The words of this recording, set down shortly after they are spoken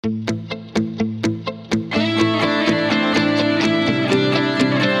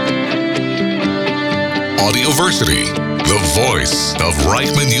Audioversity, the voice of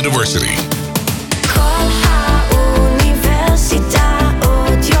Reichman University. כל האוניברסיטה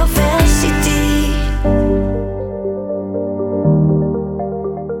אודיוורסיטי.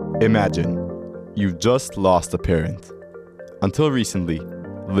 Imagine, you've just lost a parent. Until recently,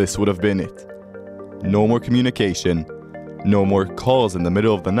 this would have been it. No more communication, no more calls in the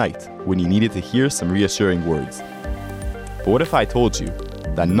middle of the night when you needed to hear some reassuring words. But what if I told you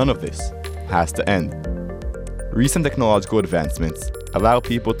that none of this has to end? Recent technological advancements allow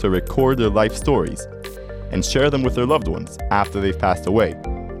people to record their life stories and share them with their loved ones after they've passed away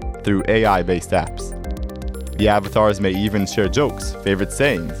through AI-based apps. The avatars may even share jokes, favorite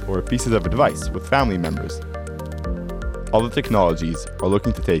sayings, or pieces of advice with family members. Other technologies are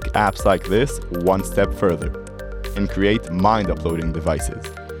looking to take apps like this one step further and create mind-uploading devices.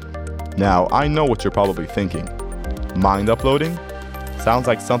 Now, I know what you're probably thinking. Mind uploading? Sounds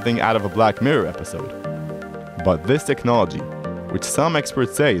like something out of a Black Mirror episode. But this technology, which some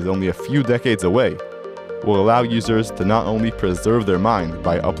experts say is only a few decades away, will allow users to not only preserve their mind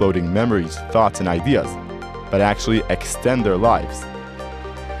by uploading memories, thoughts, and ideas, but actually extend their lives.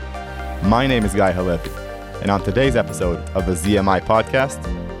 My name is Guy Halevi, and on today's episode of the ZMI Podcast,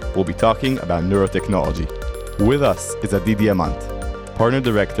 we'll be talking about neurotechnology. With us is Adi Diamant, Partner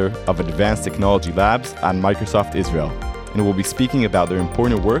Director of Advanced Technology Labs at Microsoft Israel, and we'll be speaking about their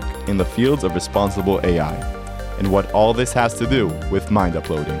important work in the fields of responsible AI, and what all this has to do with mind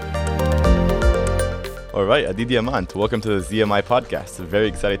uploading. All right, Adi Diamant, welcome to the ZMI Podcast. Very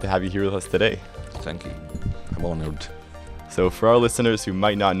excited to have you here with us today. Thank you. I'm honored. So for our listeners who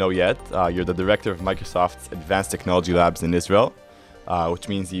might not know yet, you're the director of Microsoft's Advanced Technology Labs in Israel, which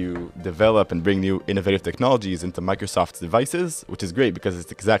means you develop and bring new innovative technologies into Microsoft's devices, which is great because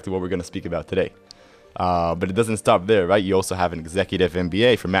it's exactly what we're going to speak about today. But it doesn't stop there, right? You also have an executive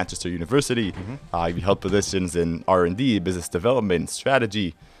MBA from Manchester University. You've held positions in R&D, business development,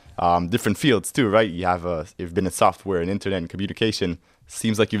 strategy, different fields too, right? You've been in software and internet and communication.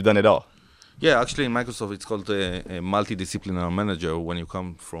 Seems like you've done it all. Yeah, actually in Microsoft it's called a multidisciplinary manager when you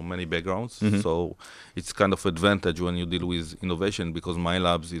come from many backgrounds. So it's kind of advantage when you deal with innovation because my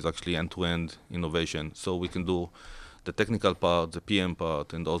labs is actually end-to-end innovation. So we can do the technical part, the PM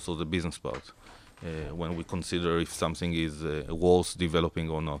part, and also the business part when we consider if something is worth developing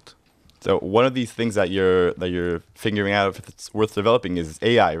or not. So one of these things that you're figuring out if it's worth developing is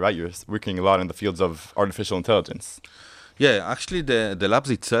AI, right? You're working a lot in the fields of artificial intelligence. Yeah, actually the labs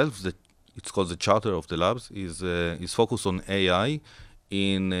itself, it's called the charter of the labs, is focused on AI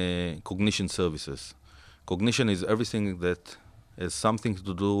in cognition services. Cognition is everything that has something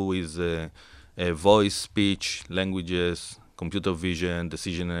to do with voice, speech, languages, computer vision,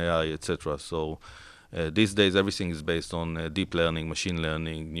 decision AI, etc. So these days everything is based on deep learning, machine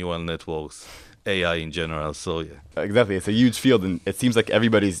learning, neural networks, AI in general. So yeah. Exactly, it's a huge field, and it seems like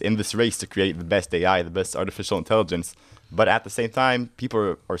everybody's in this race to create the best AI, the best artificial intelligence. But at the same time,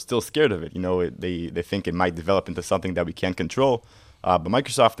 people are still scared of it. You know, they think it might develop into something that we can't control. But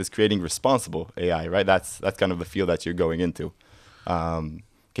Microsoft is creating responsible AI, right? That's kind of the field that you're going into.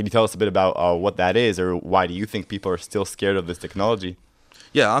 Can you tell us a bit about what that is, or why do you think people are still scared of this technology?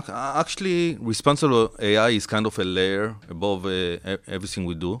 Yeah, actually, responsible AI is kind of a layer above everything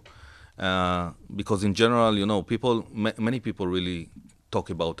we do. Because in general, you know, many people really talk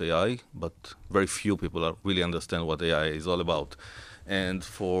about AI, but very few people really understand what AI is all about. And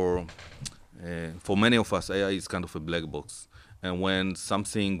for many of us, AI is kind of a black box. And when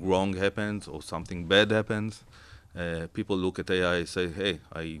something wrong happens or something bad happens, people look at AI and say, hey,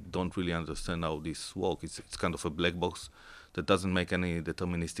 I don't really understand how this works. It's kind of a black box that doesn't make any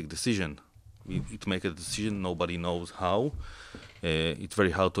deterministic decision. It makes a decision, nobody knows how. It's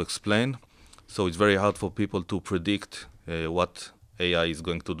very hard to explain. So it's very hard for people to predict what AI is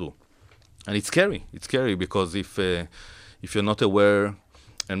going to do. And it's scary. It's scary because if you're not aware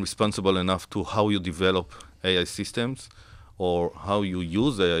and responsible enough to how you develop AI systems or how you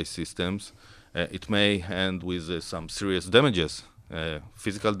use AI systems, it may end with some serious damages,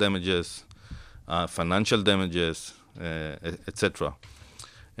 physical damages, financial damages, etc.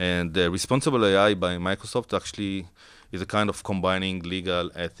 And responsible AI by Microsoft actually is a kind of combining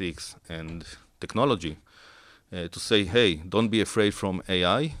legal, ethics, and technology. To say, hey, don't be afraid from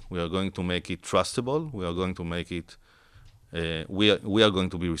AI. We are going to make it trustable. We are going to make it. We are going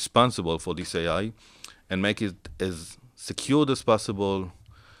to be responsible for this AI, and make it as secure as possible.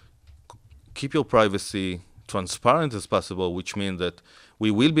 Keep your privacy transparent as possible, which means that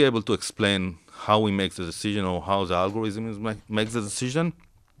we will be able to explain how we make the decision or how the algorithm makes the decision,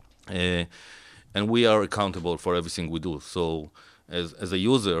 and we are accountable for everything we do. So, as a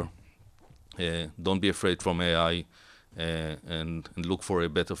user. Don't be afraid from AI, and look for a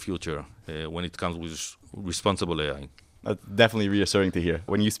better future when it comes with responsible AI. That's definitely reassuring to hear.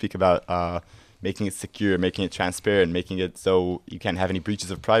 When you speak about making it secure, making it transparent, making it so you can't have any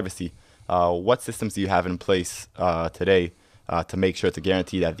breaches of privacy, what systems do you have in place today to make sure to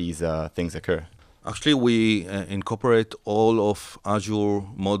guarantee that these things occur? Actually, we incorporate all of Azure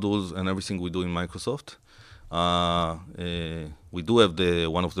modules and everything we do in Microsoft. We do have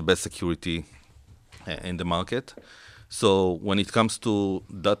one of the best security in the market. So when it comes to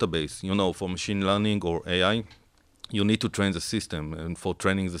database, for machine learning or AI, you need to train the system. And for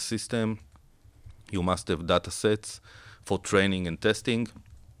training the system, you must have data sets for training and testing.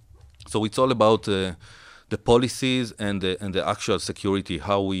 So it's all about the policies and the actual security,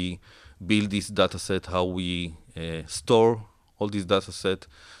 how we build this data set, how we store all these data set.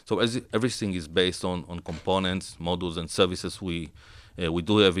 So everything is based on components, modules, and services we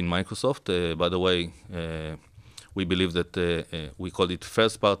do have in Microsoft. By the way, we believe that we call it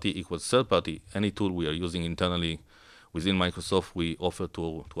first party equals third party. Any tool we are using internally within Microsoft, we offer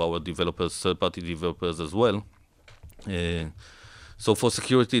to our developers, third party developers as well. So for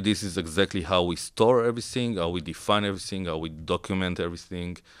security, this is exactly how we store everything, how we define everything, how we document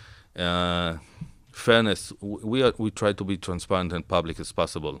everything. Fairness, we try to be transparent and public as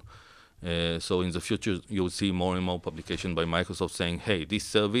possible. So in the future, you'll see more and more publication by Microsoft saying, hey, this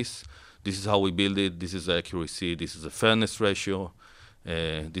service, this is how we build it, this is the accuracy, this is the fairness ratio,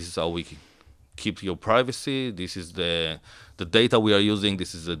 this is how we keep your privacy, this is the data we are using,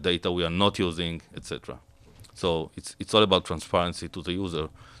 this is the data we are not using, etc. So it's all about transparency to the user.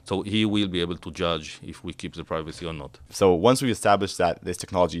 So he will be able to judge if we keep the privacy or not. So once we establish that this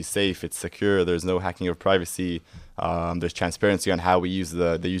technology is safe, it's secure, there's no hacking of privacy, there's transparency on how we use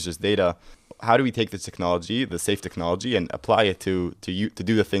the user's data, how do we take this technology, the safe technology, and apply it to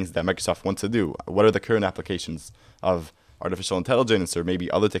do the things that Microsoft wants to do? What are the current applications of artificial intelligence or maybe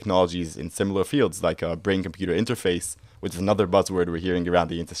other technologies in similar fields like a brain-computer interface, which is another buzzword we're hearing around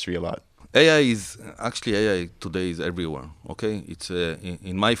the industry a lot? AI today is everywhere. Okay, it's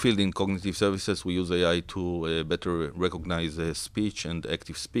in my field in cognitive services. We use AI to better recognize speech and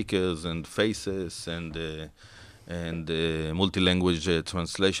active speakers and faces and multi-language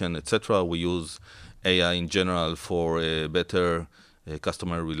translation, etc. We use AI in general for better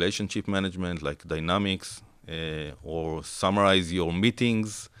customer relationship management, like dynamics, or summarize your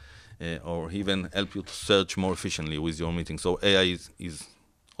meetings, or even help you to search more efficiently with your meetings. So AI is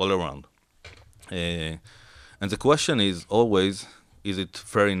all around. And the question is always, is it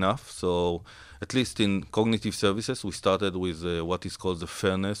fair enough? So at least in cognitive services, we started with what is called the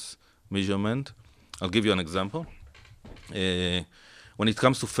fairness measurement. I'll give you an example. When it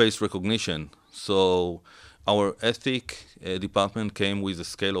comes to face recognition, so our ethic department came with a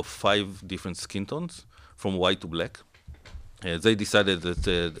scale of 5 different skin tones, from white to black. They decided that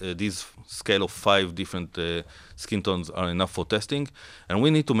this scale of 5 different skin tones are enough for testing, and we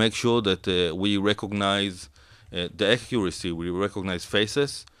need to make sure that we recognize the accuracy, we recognize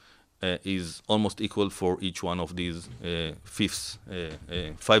faces, is almost equal for each one of these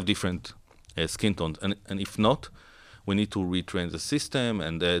 5 different skin tones. And if not, we need to retrain the system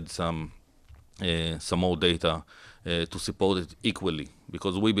and add some more data to support it equally,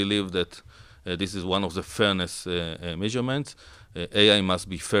 because we believe that this is one of the fairness measurements. AI must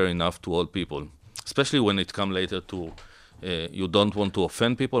be fair enough to all people, especially when it comes later to you don't want to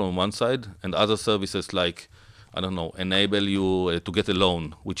offend people on one side, and other services like, enable you to get a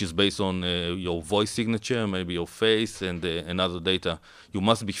loan, which is based on your voice signature, maybe your face and other data. You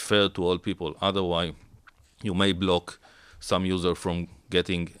must be fair to all people. Otherwise, you may block some user from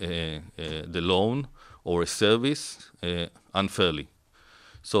getting the loan or a service unfairly.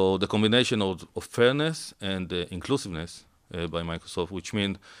 So the combination of fairness and inclusiveness by Microsoft, which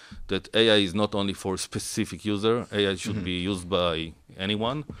means that AI is not only for a specific user, AI should be used by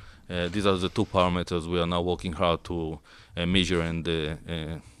anyone. These are the 2 parameters we are now working hard to measure and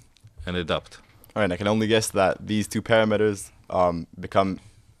adapt. All right, I can only guess that these 2 parameters become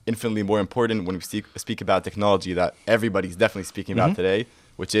infinitely more important when we speak about technology that everybody's definitely speaking about today,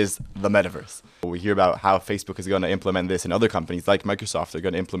 which is the metaverse. We hear about how Facebook is going to implement this, and other companies like Microsoft are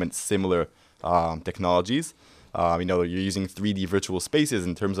going to implement similar technologies. You're using 3D virtual spaces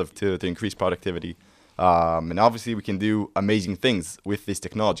in terms of to increase productivity. And obviously we can do amazing things with this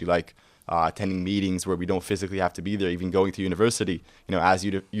technology, like attending meetings where we don't physically have to be there, even going to university, as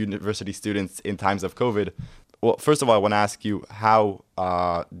university students in times of COVID. Well, first of all, I want to ask you, how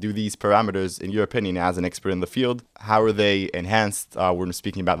do these parameters, in your opinion, as an expert in the field, how are they enhanced when we're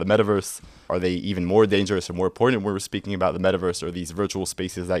speaking about the metaverse? Are they even more dangerous or more important when we're speaking about the metaverse or these virtual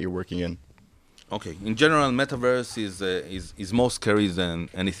spaces that you're working in? Okay, in general, metaverse is more scary than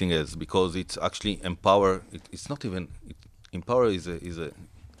anything else because it's actually empower. It's not even empower is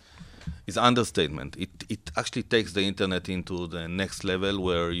understatement. It actually takes the internet into the next level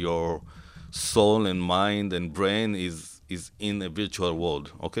where your soul and mind and brain is in a virtual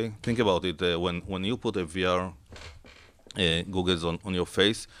world. Okay, think about it. When you put a VR goggles on your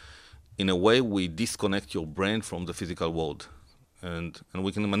face, in a way we disconnect your brain from the physical world, and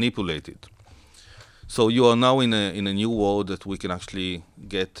we can manipulate it. So you are now in a new world that we can actually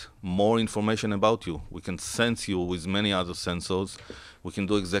get more information about you. We can sense you with many other sensors. We can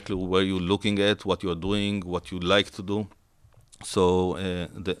do exactly where you're looking at, what you're doing, what you like to do. So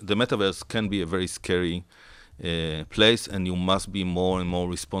the metaverse can be a very scary place, and you must be more and more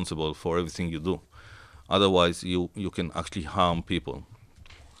responsible for everything you do. Otherwise, you can actually harm people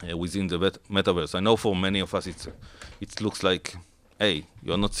within the metaverse. I know for many of us it looks like, hey,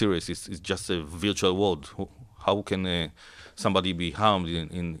 you're not serious. It's just a virtual world. How can somebody be harmed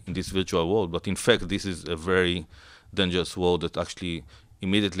in this virtual world? But in fact, this is a very dangerous world that actually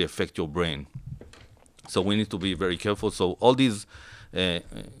immediately affect your brain. So we need to be very careful. So all these,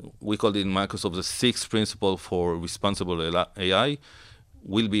 we call it in Microsoft the 6th principle for responsible AI,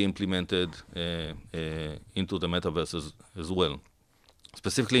 will be implemented into the metaverse as well.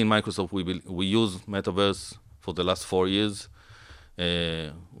 Specifically in Microsoft, we use metaverse for the last 4 years.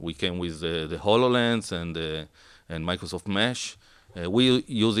 We came with the HoloLens and Microsoft Mesh. We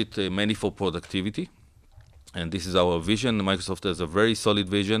use it mainly for productivity, and this is our vision. Microsoft has a very solid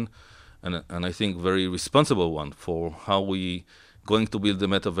vision, and I think very responsible one for how we going to build the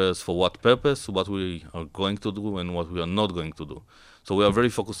metaverse, for what purpose, what we are going to do, and what we are not going to do. So we are very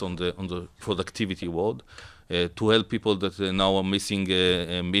focused on the productivity world to help people that now are missing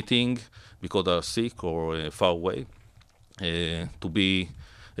a meeting because they are sick or far away. To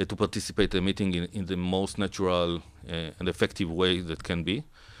participate in a meeting in the most natural and effective way that can be.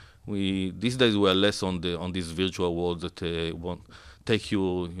 These days we are less on this virtual world that won't take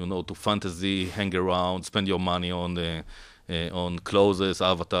you to fantasy, hang around, spend your money on clothes,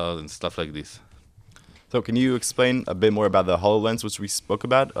 avatars, and stuff like this. So can you explain a bit more about the HoloLens, which we spoke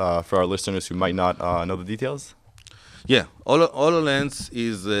about, for our listeners who might not know the details? Yeah, HoloLens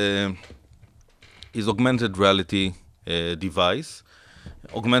is augmented reality device.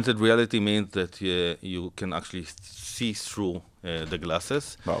 Augmented reality means that you can actually see through the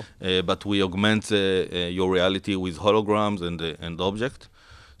glasses. Wow. But we augment your reality with holograms and object.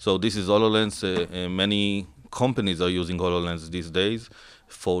 So this is HoloLens. Many companies are using HoloLens these days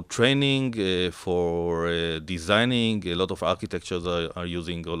for training, for designing. A lot of architectures are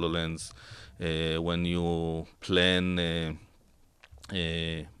using HoloLens when you plan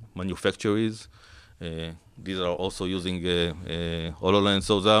manufacturers. These are also using HoloLens.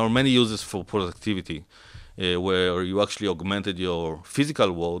 So there are many uses for productivity where you actually augmented your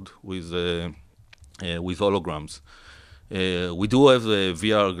physical world with holograms. We do have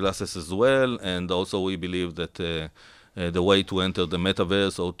VR glasses as well, and also we believe that the way to enter the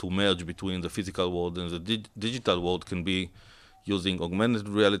metaverse or to merge between the physical world and the digital world can be using augmented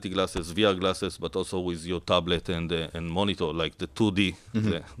reality glasses, VR glasses, but also with your tablet and monitor, like the 2D,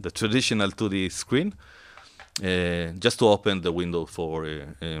 the traditional 2D screen, just to open the window for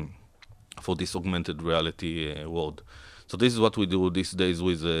this augmented reality world. So this is what we do these days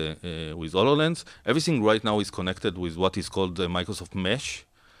with HoloLens. Everything right now is connected with what is called the Microsoft Mesh.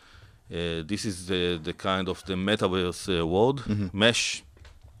 This is the kind of the metaverse world. Mesh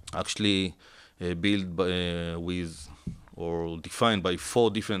actually built with or defined by 4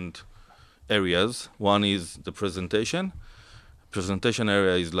 different areas. One is the presentation. Presentation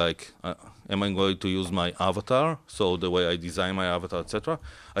area is like, am I going to use my avatar? So the way I design my avatar, etc.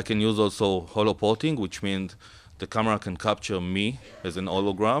 I can use also holoporting, which means the camera can capture me as an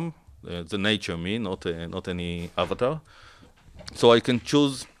hologram, the nature me, not any avatar. So I can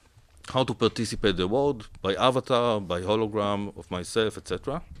choose how to participate in the world by avatar, by hologram of myself,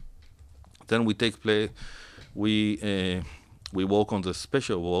 etc. Then we take play. We work on the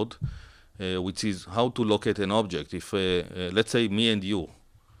special world, which is how to locate an object. If let's say me and you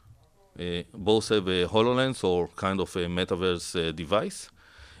both have a HoloLens or kind of a metaverse device.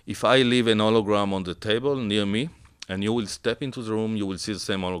 If I leave an hologram on the table near me, and you will step into the room, you will see the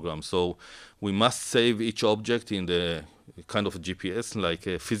same hologram. So we must save each object in the kind of GPS, like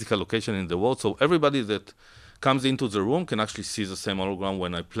a physical location in the world. So everybody that comes into the room can actually see the same hologram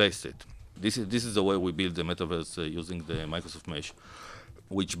when I placed it. This is the way we build the metaverse using the Microsoft Mesh,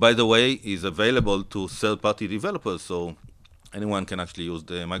 which, by the way, is available to third-party developers. So anyone can actually use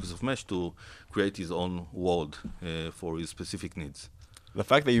the Microsoft Mesh to create his own world for his specific needs. The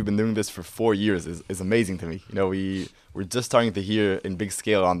fact that you've been doing this for 4 years is amazing to me. We're just starting to hear in big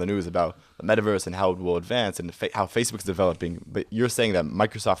scale on the news about the metaverse and how it will advance and how Facebook's developing. But you're saying that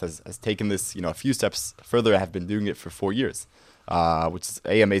Microsoft has taken this, a few steps further and have been doing it for 4 years, which is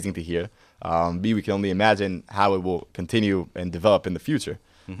A, amazing to hear. B, we can only imagine how it will continue and develop in the future.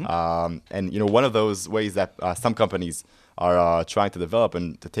 And one of those ways that some companies are trying to develop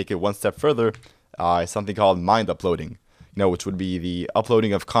and to take it one step further is something called mind uploading, which would be the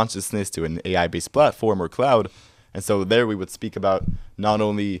uploading of consciousness to an AI-based platform or cloud. And so there we would speak about not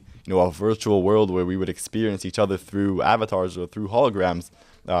only a virtual world where we would experience each other through avatars or through holograms,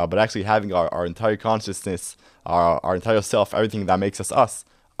 but actually having our entire consciousness, our entire self, everything that makes us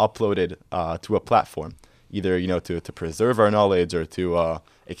uploaded to a platform, either to preserve our knowledge or to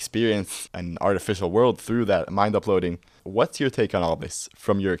experience an artificial world through that mind uploading. What's your take on all this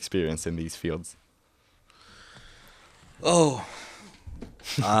from your experience in these fields? Oh,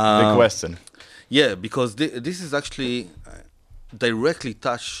 big question. Yeah, because this is actually directly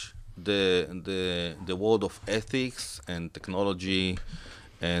touch the world of ethics and technology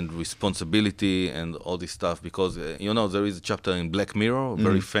and responsibility and all this stuff. Because there is a chapter in Black Mirror, a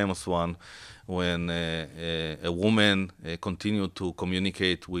very famous one, when a woman continued to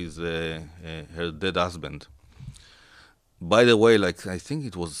communicate with her dead husband. By the way, I think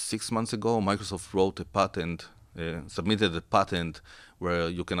it was 6 months ago, Microsoft wrote a patent, submitted a patent where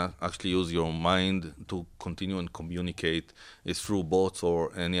you can actually use your mind to continue and communicate through bots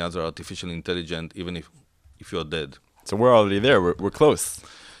or any other artificial intelligence, even if you're dead. So we're already there. We're close.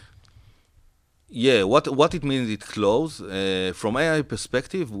 Yeah, what it means, it's close. From AI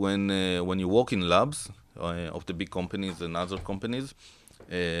perspective, when you work in labs of the big companies and other companies,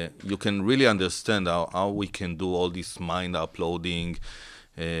 you can really understand how we can do all this mind uploading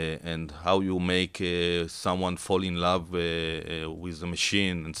and how you make someone fall in love with a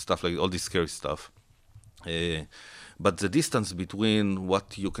machine and stuff like all this scary stuff. But the distance between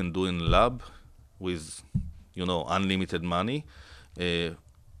what you can do in lab with, unlimited money,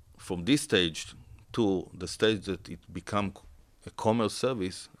 from this stage to the stage that it become a commerce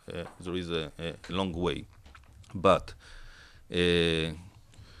service, there is a long way. But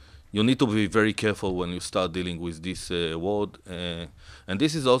you need to be very careful when you start dealing with this world. And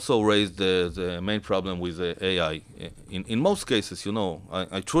this is also raised the main problem with AI. In most cases,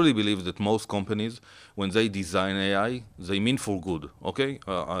 I truly believe that most companies, when they design AI, they mean for good, okay?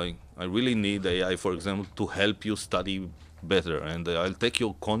 I really need AI, for example, to help you study better. And I'll take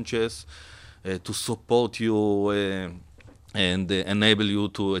your conscience to support you and enable you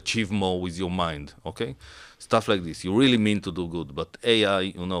to achieve more with your mind, okay? Stuff like this. You really mean to do good. But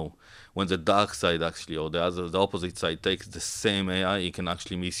AI, when the dark side actually, or the opposite side takes the same AI, it can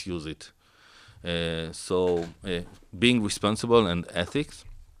actually misuse it. So being responsible and ethics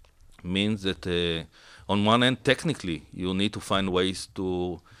means that on one end, technically, you need to find ways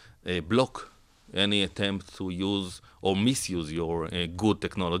to block any attempt to use or misuse your good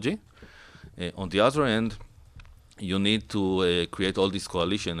technology. On the other end, you need to create all this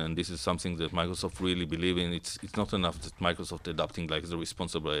coalition, and this is something that Microsoft really believe in. It's not enough that Microsoft adopting the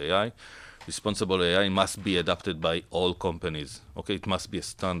responsible AI. Responsible AI must be adopted by all companies. Okay, it must be a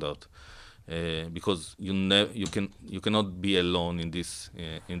standard because you cannot be alone in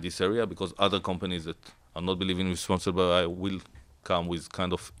this area, because other companies that are not believing in responsible AI will come with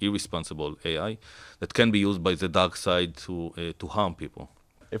kind of irresponsible AI that can be used by the dark side to harm people.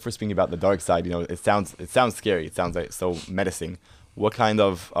 If we're speaking about the dark side, it sounds scary. It sounds like so menacing. What kind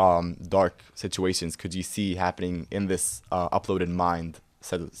of dark situations could you see happening in this uploaded mind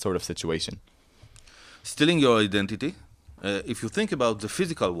sort of situation? Stealing your identity. If you think about the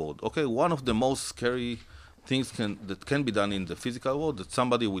physical world, okay, one of the most scary things that can be done in the physical world, that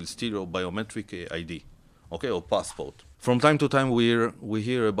somebody will steal your biometric ID, okay, or passport. From time to time, we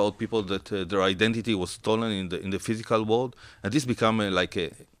hear about people that their identity was stolen in the physical world, and this become like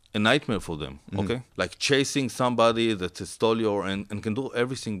a nightmare for them. Okay, like chasing somebody that stole your and can do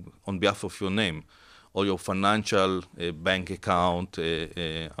everything on behalf of your name, or your financial bank account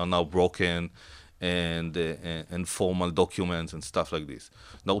are now broken, and formal documents and stuff like this.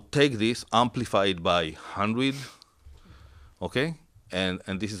 Now take this, amplify it by 100, okay, and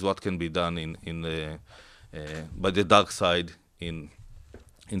this is what can be done in the by the dark side in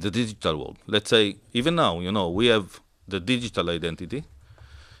the digital world. Let's say even now, we have the digital identity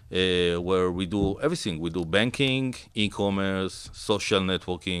where we do everything. We do banking, e-commerce, social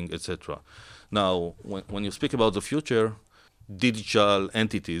networking, etc. Now, when you speak about the future, digital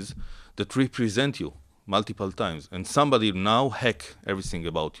entities that represent you multiple times, and somebody now hack everything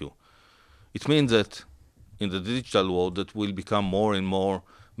about you, it means that in the digital world that will become more and more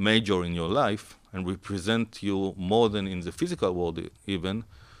major in your life and represent you more than in the physical world even,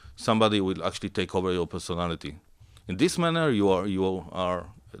 somebody will actually take over your personality. In this manner, you are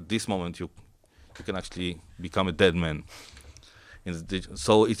at this moment, you can actually become a dead man.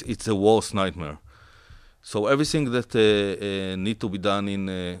 So it's a worst nightmare. So everything that need to be done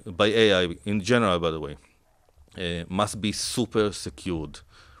by AI, in general, by the way, must be super secured.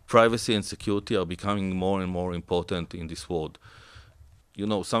 Privacy and security are becoming more and more important in this world. You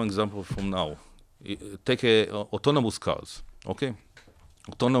know, some example from now. Take autonomous cars, okay?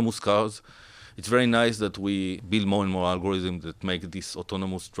 Autonomous cars, it's very nice that we build more and more algorithms that make this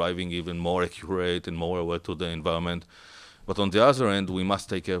autonomous driving even more accurate and more aware to the environment. But on the other end, we must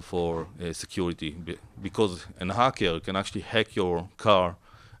take care for security because a hacker can actually hack your car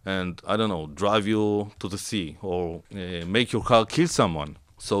and, I don't know, drive you to the sea or make your car kill someone.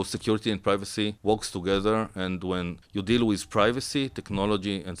 So security and privacy works together, and when you deal with privacy,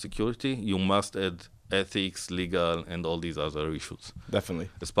 technology, and security, you must add ethics, legal, and all these other issues. Definitely.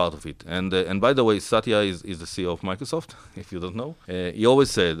 As part of it. And by the way, Satya is the CEO of Microsoft, if you don't know. He always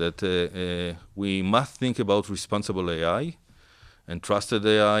said that we must think about responsible AI and trusted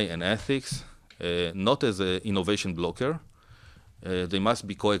AI and ethics, not as an innovation blocker. They must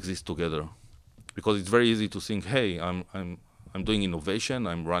be coexist together. Because it's very easy to think, hey, I'm doing innovation,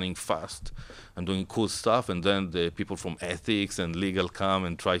 I'm running fast, I'm doing cool stuff, and then the people from ethics and legal come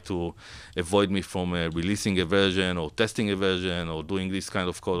and try to avoid me from releasing a version or testing a version or doing this kind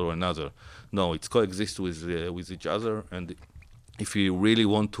of code or another. No, it's coexist with each other, and if you really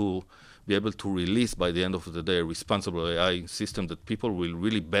want to be able to release by the end of the day a responsible AI system that people will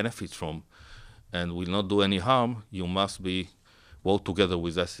really benefit from and will not do any harm, you must be work together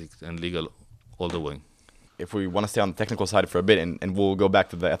with ethics and legal all the way. If we want to stay on the technical side for a bit, and we'll go back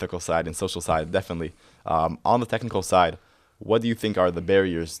to the ethical side and social side, definitely. On the technical side, what do you think are the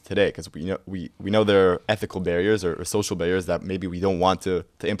barriers today? Because we know there are ethical barriers or social barriers that maybe we don't want to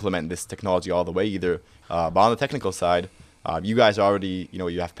implement this technology all the way either. But on the technical side, you guys are already,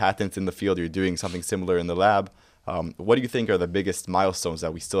 you have patents in the field, you're doing something similar in the lab. What do you think are the biggest milestones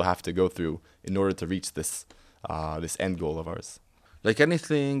that we still have to go through in order to reach this end goal of ours? Like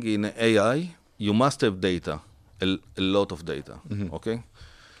anything in AI, you must have data, a lot of data, okay?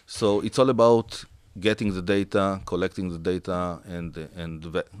 So it's all about getting the data, collecting the data, and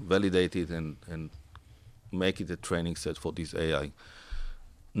validate it and make it a training set for this AI.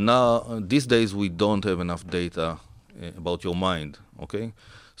 Now, these days, we don't have enough data about your mind, okay?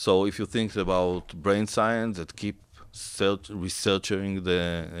 So if you think about brain science that keep researching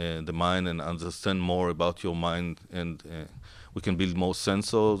the mind and understand more about your mind, and we can build more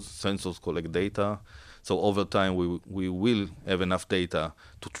sensors collect data. So over time, we will have enough data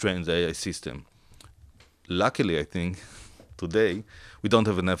to train the AI system. Luckily, I think, today, we don't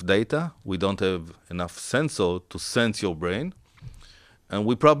have enough data, we don't have enough sensor to sense your brain, and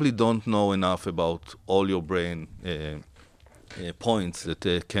we probably don't know enough about all your brain points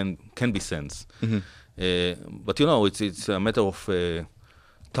that can be sensed. But it's a matter of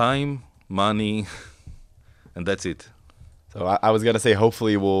time, money, and that's it. So I was going to say,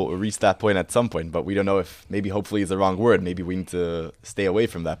 hopefully we'll reach that point at some point, but we don't know if maybe hopefully is the wrong word. Maybe we need to stay away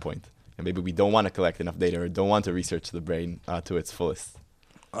from that point. And maybe we don't want to collect enough data or don't want to research the brain to its fullest.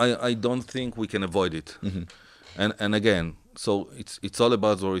 I don't think we can avoid it. And again, so it's all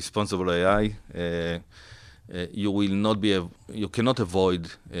about the responsible AI. You cannot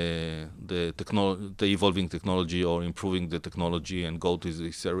avoid the evolving technology or improving the technology and go to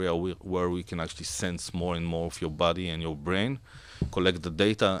this area where we can actually sense more and more of your body and your brain, collect the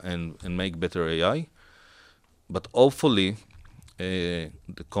data and make better AI. But hopefully, the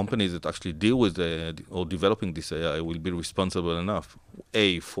companies that actually deal with or developing this AI will be responsible enough,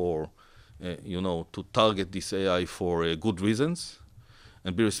 for to target this AI for good reasons,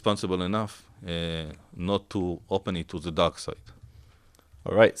 and be responsible enough not to open it to the dark side.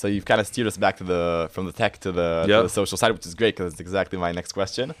 All right, so you've kind of steered us back from the tech to the social side, which is great because it's exactly my next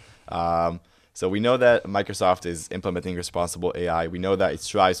question. So we know that Microsoft is implementing responsible AI. We know that it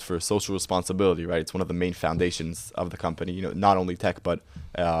strives for social responsibility, right? It's one of the main foundations of the company, not only tech, but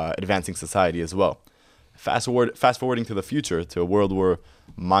advancing society as well. Fast forwarding to the future, to a world where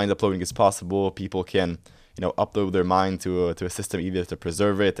mind uploading is possible, people can upload their mind to a system either to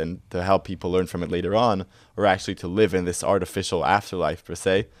preserve it and to help people learn from it later on, or actually to live in this artificial afterlife per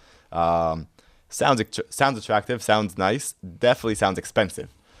se. Sounds attractive, sounds nice, definitely sounds expensive.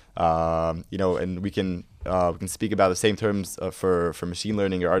 And we can speak about the same terms for machine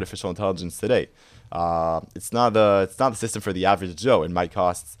learning or artificial intelligence today. It's not the system for the average Joe. It might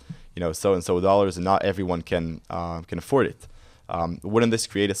cost so and so dollars, and not everyone can afford it. Wouldn't this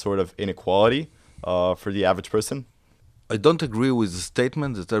create a sort of inequality for the average person? I don't agree with the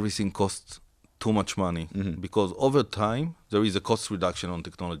statement that everything costs too much money, because over time there is a cost reduction on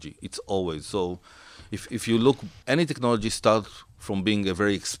technology. It's always so. If you look, any technology starts from being a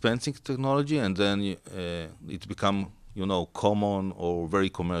very expensive technology, and then it become common or very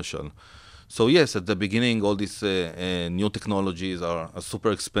commercial. So yes, at the beginning, all these new technologies are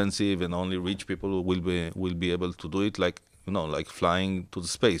super expensive, and only rich people will be able to do it. Like flying to the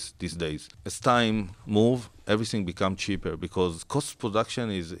space these days. As time move, everything become cheaper, because cost production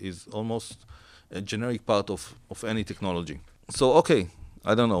is almost a generic part of any technology. So okay,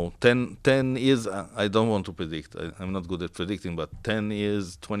 I don't know, 10 years, I don't want to predict. I'm not good at predicting, but 10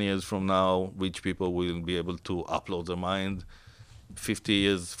 years, 20 years from now, rich people will be able to upload their mind. 50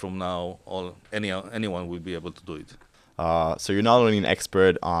 years from now, anyone will be able to do it. So you're not only an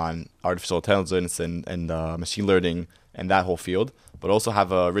expert on artificial intelligence and machine learning and that whole field, but also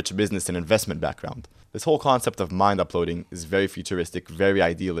have a rich business and investment background. This whole concept of mind uploading is very futuristic, very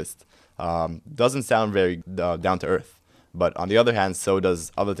idealist. Doesn't sound very down to earth. But on the other hand, so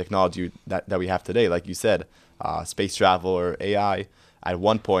does other technology that we have today. Like you said, space travel or AI at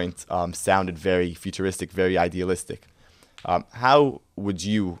one point sounded very futuristic, very idealistic. How would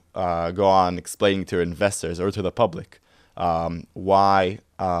you go on explaining to investors or to the public why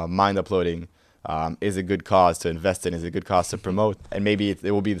mind uploading is a good cause to invest in, is a good cause to promote? And maybe it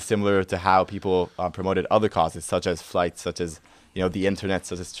will be similar to how people promoted other causes, such as flights, such as the internet,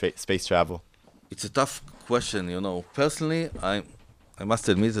 such as space travel. It's a tough question, Personally, I must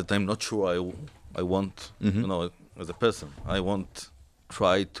admit that I'm not sure I want, as a person, I won't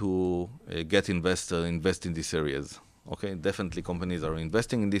try to get investors invest in these areas. Okay, definitely companies are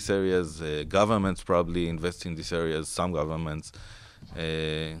investing in these areas. Governments probably invest in these areas, some governments.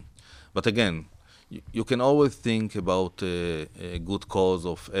 But again, you can always think about a good cause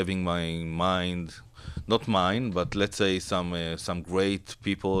of having my mind, not mine, but let's say some great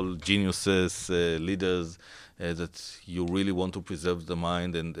people, geniuses, leaders, that you really want to preserve the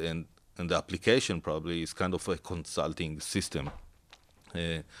mind, and the application probably is kind of a consulting system.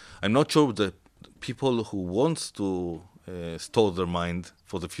 I'm not sure that people who wants to store their mind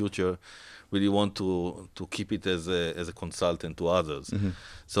for the future really want to keep it as a consultant to others.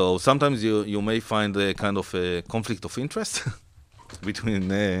 So sometimes you may find a kind of a conflict of interest between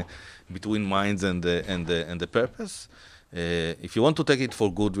minds and the purpose. If you want to take it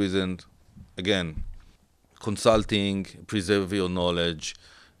for good reason, again, consulting, preserve your knowledge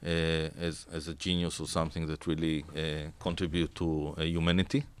as a genius or something that really contribute to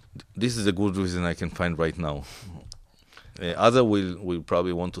humanity. This is a good reason I can find right now. Other will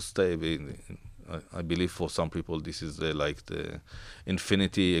probably want to stay. I believe for some people this is like the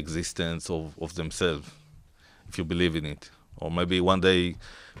infinity existence of themselves, if you believe in it. Or maybe one day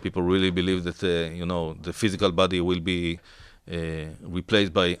people really believe that the physical body will be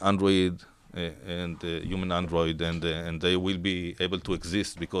replaced by android and human android, and they will be able to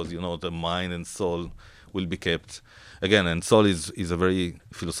exist because the mind and soul will be kept. Again, and soul is a very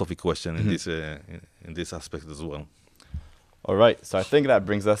philosophical question in this aspect as well. All right, so I think that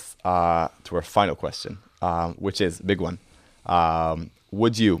brings us to our final question, which is a big one.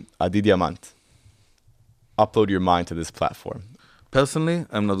 Would you, Adi Diamant, upload your mind to this platform? Personally,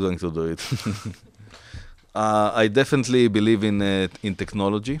 I'm not going to do it. I definitely believe in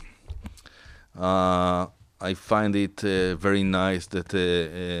technology. I find it very nice that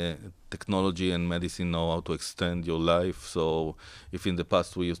technology and medicine know how to extend your life. So if in the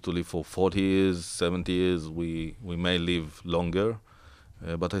past we used to live for 40 years, 70 years, we may live longer.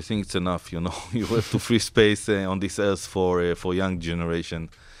 But I think it's enough, You have to free space on this earth for young generation.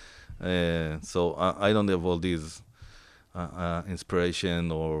 So I don't have all these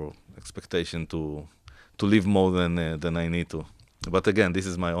inspiration or expectation to live more than I need to. But again, this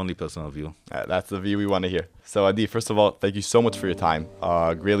is my only personal view. That's the view we want to hear. So Adi, first of all, thank you so much for your time.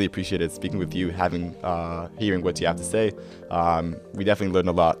 Really appreciated speaking with you, hearing what you have to say. We definitely learned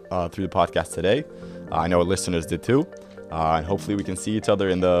a lot through the podcast today. I know our listeners did too. And hopefully we can see each other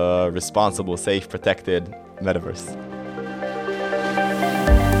in the responsible, safe, protected metaverse.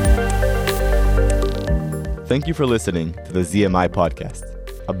 Thank you for listening to the ZMI Podcast.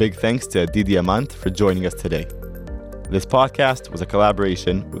 A big thanks to Adi Diamant for joining us today. This podcast was a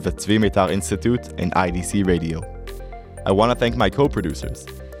collaboration with the Tzvi Meitar Institute and IDC Radio. I want to thank my co-producers,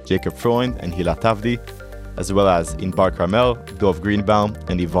 Jacob Freund and Hila Tavdi, as well as Inbar Carmel, Dov Greenbaum,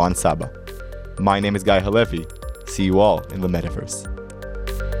 and Yvonne Saba. My name is Guy Halevi. See you all in the metaverse.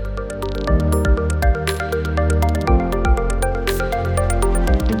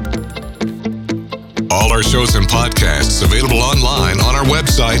 our shows and podcasts available online on our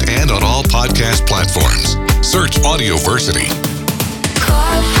website and on all podcast platforms. Search Audioversity.